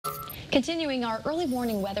Continuing our early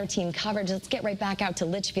warning weather team coverage, let's get right back out to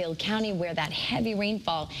Litchfield County, where that heavy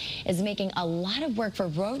rainfall is making a lot of work for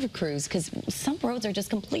road crews because some roads are just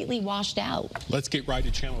completely washed out. Let's get right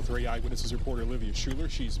to Channel 3 Eyewitnesses reporter Olivia Schuler.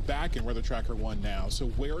 She's back in Weather Tracker 1 now. So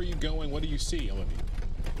where are you going? What do you see, Olivia?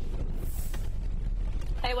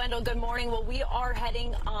 Hey, Wendell, good morning. Well, we are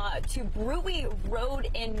heading to Brewy Road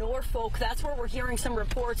in Norfolk. That's where we're hearing some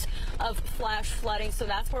reports of flash flooding, so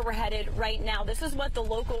that's where we're headed right now. This is what the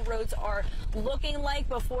local roads are looking like.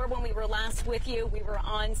 Before, when we were last with you, we were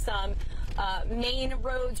on some main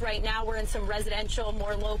roads. Right now, we're in some residential,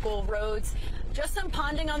 more local roads. Just some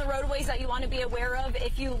ponding on the roadways that you want to be aware of.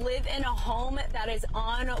 If you live in a home that is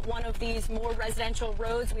on one of these more residential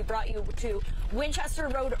roads, we brought you to Winchester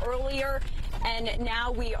Road earlier, and now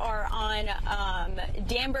we are on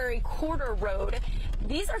Danbury Quarter Road.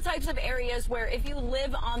 These are types of areas where if you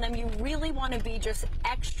live on them, you really want to be just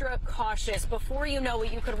extra cautious. Before you know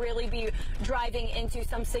it, you could really be driving into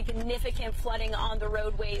some significant flooding on the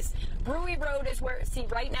roadways. Brewy Road is where, see,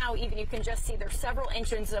 right now, even you can just see there's several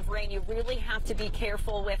inches of rain. You really have to be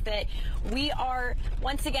careful with it. We are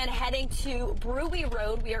once again heading to Brewy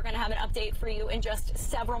Road. We are going to have an update for you in just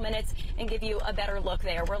several minutes and give you a better look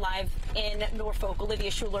there. We're live in Norfolk. Olivia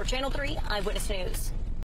Schuler, Channel 3 Eyewitness News.